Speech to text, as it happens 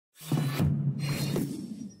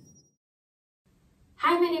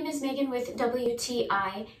my name is Megan with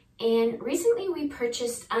WTI, and recently we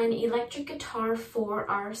purchased an electric guitar for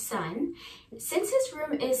our son. Since his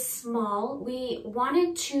room is small, we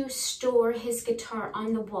wanted to store his guitar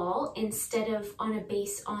on the wall instead of on a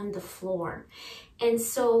base on the floor. And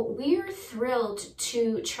so we're thrilled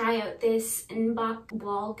to try out this Neboic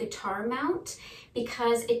wall guitar mount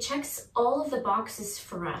because it checks all of the boxes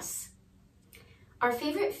for us. Our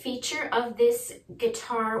favorite feature of this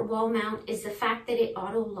guitar wall mount is the fact that it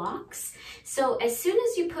auto locks. So as soon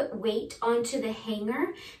as you put weight onto the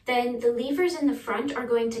hanger, then the levers in the front are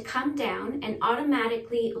going to come down and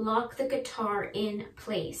automatically lock the guitar in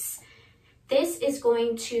place. This is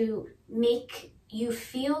going to make you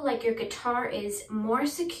feel like your guitar is more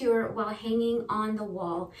secure while hanging on the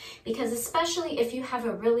wall, because especially if you have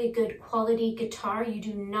a really good quality guitar, you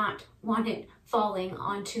do not want it falling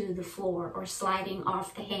onto the floor or sliding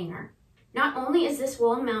off the hanger. Not only is this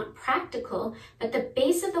wall mount practical, but the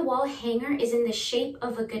base of the wall hanger is in the shape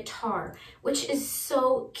of a guitar, which is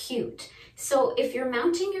so cute. So if you're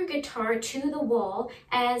mounting your guitar to the wall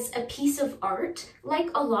as a piece of art, like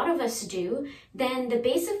a lot of us do, then the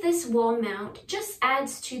base of this wall mount just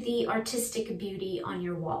adds to the artistic beauty on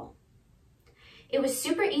your wall. It was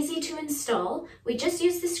super easy to install. We just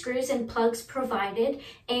used the screws and plugs provided,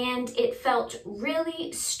 and it felt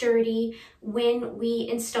really sturdy when we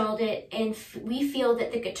installed it, and we feel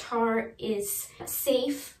that the guitar is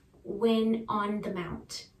safe when on the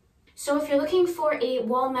mount. So if you're looking for a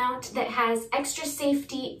wall mount that has extra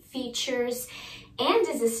safety features and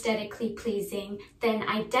is aesthetically pleasing, then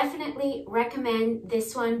I definitely recommend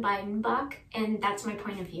this one by Neboic, and that's my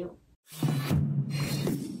point of view.